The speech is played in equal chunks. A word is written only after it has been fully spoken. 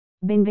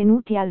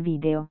Benvenuti al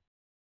video.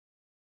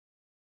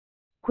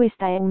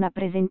 Questa è una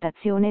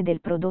presentazione del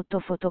prodotto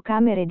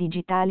fotocamere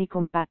digitali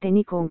compatte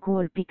Nikon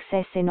Coolpix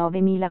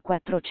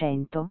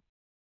S9400.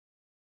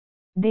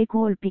 The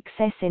Coolpix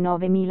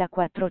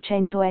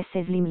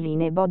S9400s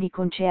slimline body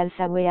conceals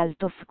a way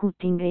of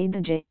cutting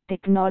edge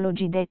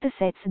technology that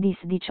sets this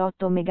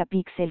 18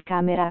 megapixel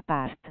camera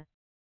apart.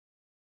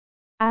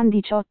 An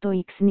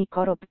 18x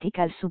NIKKOR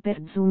Optical Super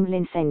Zoom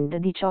Lens and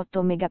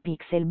 18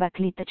 megapixel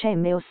backlit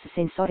CMOS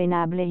sensor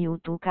enable you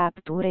to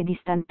capture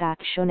distant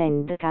action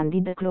and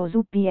candid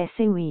close-up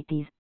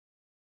with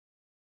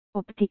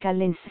Optical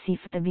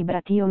Lens-shift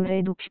vibration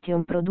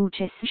reduction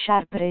produces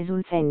sharp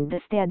results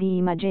and steady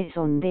images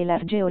on the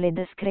large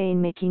OLED screen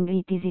making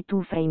it easy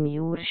to frame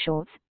your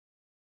shots.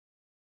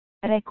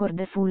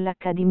 Record Full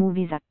HD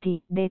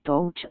movie.The, the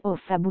touch of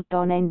a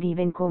button and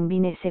even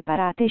combine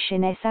separate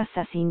scenes as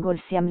a single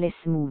seamless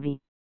movie.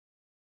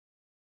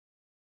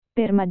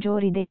 Per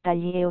maggiori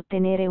dettagli e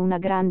ottenere una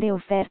grande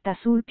offerta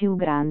sul più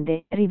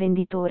grande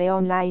rivenditore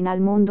online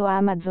al mondo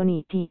Amazon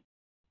IT,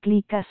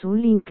 clicca sul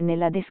link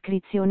nella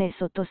descrizione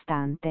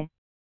sottostante.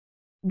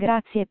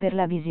 Grazie per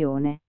la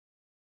visione.